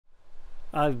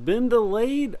I've been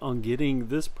delayed on getting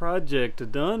this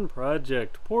project done,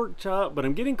 Project Pork Chop, but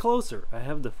I'm getting closer. I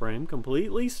have the frame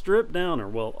completely stripped down, or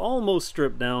well, almost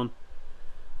stripped down.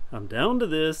 I'm down to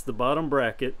this, the bottom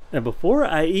bracket. And before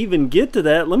I even get to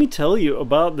that, let me tell you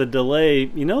about the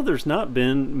delay. You know, there's not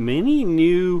been many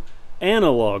new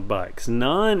analog bikes,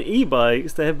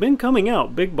 non-e-bikes that have been coming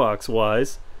out big box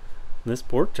wise. This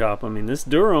Pork Chop, I mean, this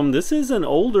Durham, this is an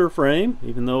older frame,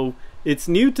 even though it's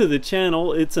new to the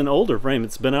channel. It's an older frame.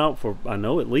 It's been out for, I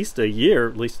know, at least a year.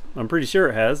 At least I'm pretty sure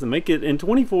it has. They make it in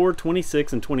 24,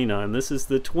 26, and 29. This is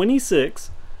the 26.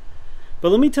 But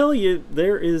let me tell you,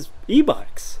 there is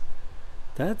e-bikes.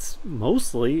 That's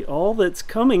mostly all that's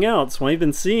coming out. So I've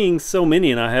been seeing so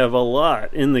many, and I have a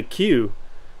lot in the queue.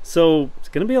 So it's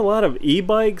going to be a lot of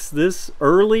e-bikes this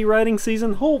early riding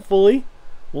season. Hopefully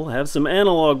we'll have some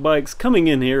analog bikes coming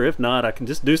in here. If not, I can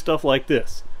just do stuff like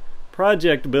this.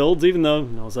 Project builds, even though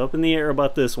I was up in the air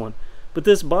about this one. But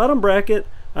this bottom bracket,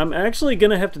 I'm actually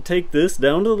going to have to take this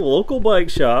down to the local bike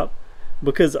shop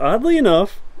because oddly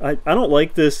enough, I don't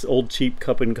like this old cheap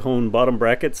cup and cone bottom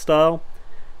bracket style.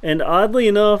 And oddly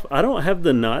enough, I don't have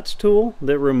the notch tool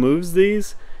that removes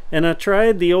these. And I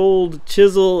tried the old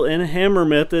chisel and hammer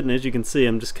method, and as you can see,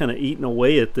 I'm just kind of eating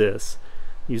away at this.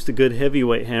 Used a good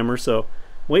heavyweight hammer, so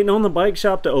waiting on the bike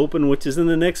shop to open, which is in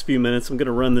the next few minutes. I'm going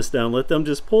to run this down, let them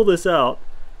just pull this out.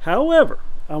 However,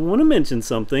 I want to mention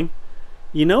something.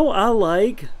 You know, I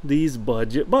like these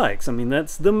budget bikes. I mean,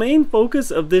 that's the main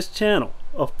focus of this channel.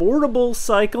 Affordable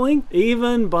cycling,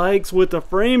 even bikes with a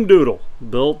frame doodle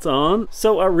built on.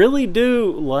 So I really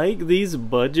do like these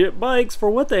budget bikes for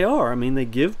what they are. I mean, they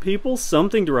give people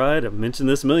something to ride. I've mentioned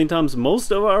this a million times.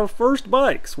 Most of our first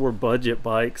bikes were budget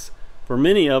bikes for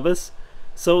many of us.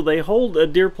 So they hold a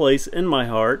dear place in my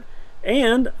heart,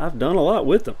 and I've done a lot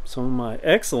with them. Some of my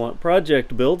excellent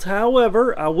project builds.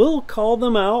 However, I will call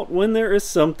them out when there is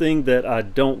something that I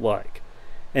don't like.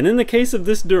 And in the case of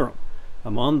this Durham,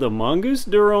 I'm on the Mongoose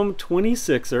Durham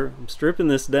 26er. I'm stripping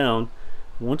this down.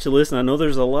 I want you to listen. I know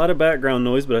there's a lot of background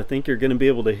noise, but I think you're going to be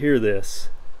able to hear this.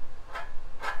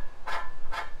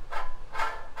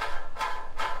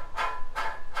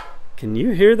 Can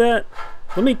you hear that?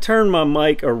 Let me turn my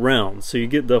mic around so you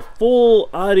get the full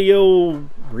audio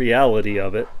reality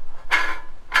of it.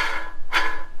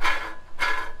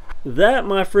 That,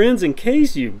 my friends, in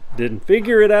case you didn't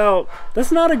figure it out,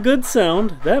 that's not a good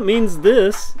sound. That means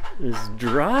this is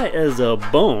dry as a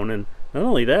bone. And not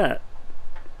only that,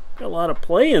 got a lot of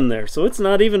play in there, so it's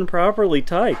not even properly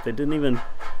tight. They didn't even,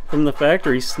 from the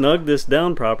factory, snug this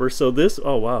down proper. So this,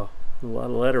 oh wow, a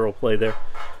lot of lateral play there.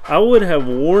 I would have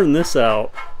worn this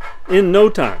out in no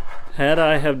time had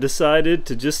I have decided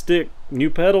to just stick new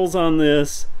pedals on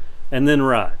this and then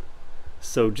ride.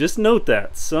 So just note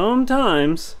that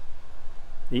sometimes,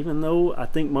 even though I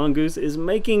think Mongoose is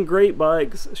making great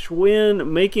bikes, Schwinn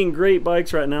making great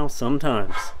bikes right now,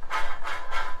 sometimes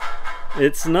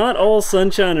it's not all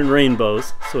sunshine and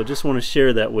rainbows. So I just want to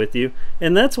share that with you.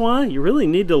 And that's why you really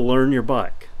need to learn your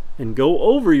bike and go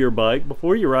over your bike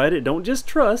before you ride it. Don't just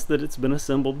trust that it's been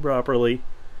assembled properly.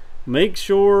 Make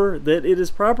sure that it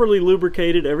is properly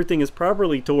lubricated, everything is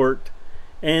properly torqued,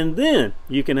 and then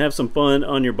you can have some fun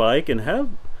on your bike and have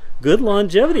good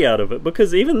longevity out of it.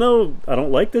 Because even though I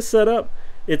don't like this setup,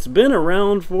 it's been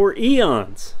around for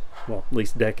eons, well, at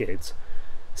least decades.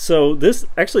 So this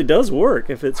actually does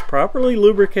work if it's properly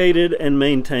lubricated and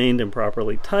maintained and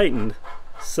properly tightened,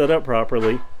 set up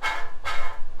properly.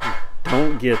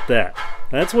 Don't get that.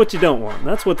 That's what you don't want.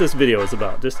 That's what this video is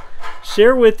about. Just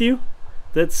share with you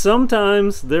that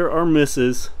sometimes there are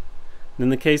misses. In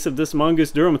the case of this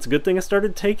Mongoose Durham, it's a good thing I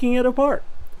started taking it apart.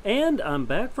 And I'm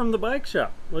back from the bike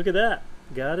shop. Look at that.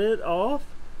 Got it off.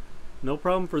 No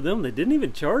problem for them. They didn't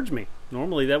even charge me.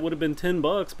 Normally that would have been 10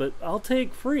 bucks, but I'll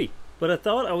take free. But I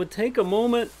thought I would take a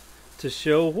moment to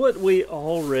show what we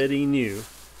already knew.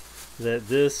 That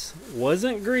this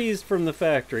wasn't greased from the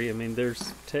factory. I mean,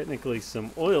 there's technically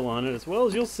some oil on it, as well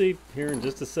as you'll see here in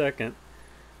just a second.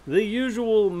 The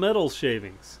usual metal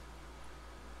shavings.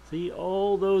 See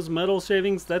all those metal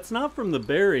shavings? That's not from the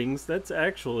bearings. That's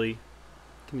actually,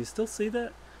 can you still see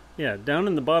that? Yeah, down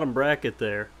in the bottom bracket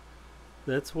there.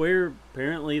 That's where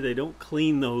apparently they don't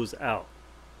clean those out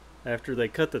after they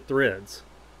cut the threads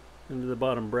into the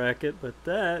bottom bracket. But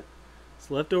that is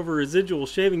leftover residual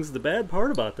shavings. The bad part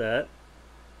about that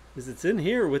is it's in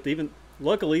here with even,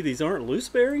 luckily these aren't loose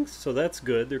bearings, so that's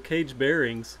good. They're cage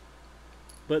bearings.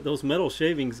 But those metal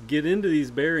shavings get into these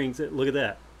bearings. Look at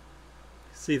that.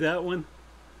 See that one?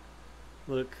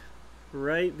 Look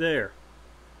right there.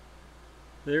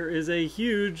 There is a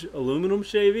huge aluminum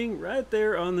shaving right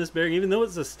there on this bearing. Even though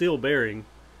it's a steel bearing,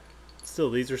 Still,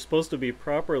 these are supposed to be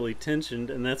properly tensioned,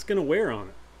 and that's going to wear on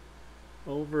it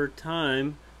over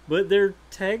time. But they're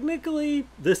technically,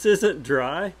 this isn't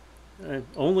dry,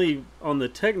 only on the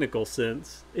technical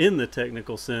sense, in the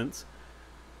technical sense.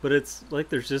 But it's like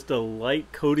there's just a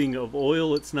light coating of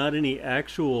oil. It's not any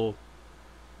actual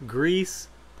grease.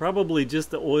 Probably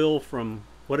just the oil from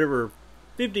whatever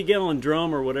 50-gallon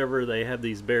drum or whatever they have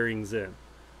these bearings in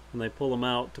when they pull them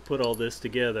out to put all this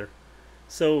together.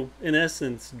 So in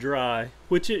essence, dry,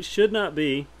 which it should not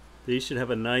be. These should have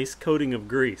a nice coating of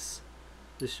grease.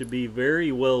 This should be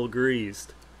very well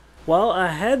greased. While I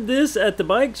had this at the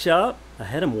bike shop, I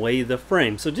had them weigh the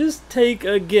frame. So just take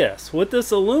a guess what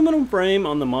this aluminum frame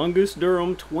on the Mongoose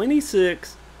Durham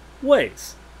 26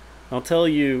 weighs. I'll tell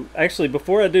you, actually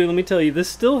before I do, let me tell you, this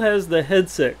still has the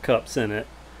headset cups in it.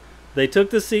 They took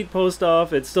the seat post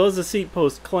off. It still has a seat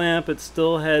post clamp. It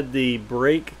still had the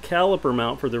brake caliper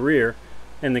mount for the rear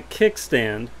and the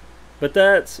kickstand, but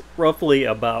that's roughly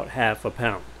about half a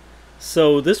pound.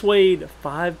 So this weighed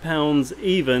 5 pounds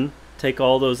even. Take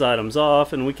all those items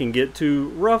off and we can get to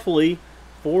roughly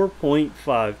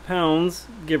 4.5 pounds,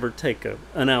 give or take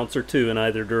an ounce or two in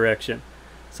either direction.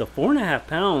 So 4.5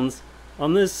 pounds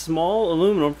on this small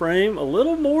aluminum frame, a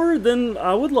little more than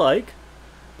I would like,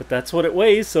 but that's what it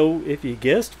weighs. So if you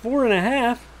guessed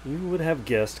 4.5, you would have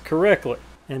guessed correctly.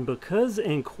 And because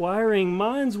inquiring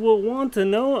minds will want to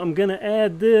know, I'm going to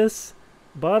add this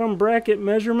bottom bracket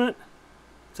measurement.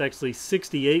 It's actually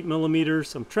 68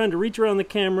 millimeters. I'm trying to reach around the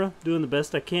camera, doing the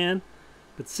best I can.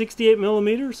 But 68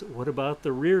 millimeters, what about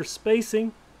the rear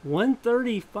spacing?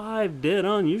 135 dead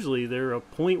on. Usually they're a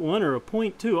 0.1 or a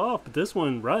 0.2 off, but this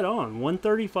one right on,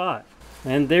 135.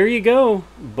 And there you go,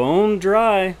 bone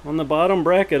dry on the bottom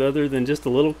bracket, other than just a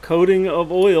little coating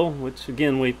of oil, which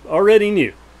again we already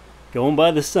knew, going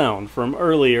by the sound from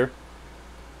earlier.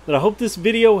 But I hope this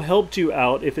video helped you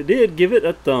out. If it did, give it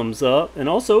a thumbs up. And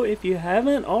also, if you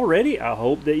haven't already, I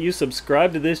hope that you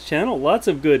subscribe to this channel. Lots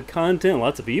of good content,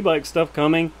 lots of e-bike stuff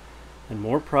coming, and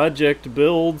more project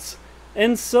builds,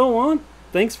 and so on.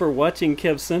 Thanks for watching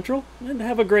KevCentral, and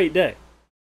have a great day.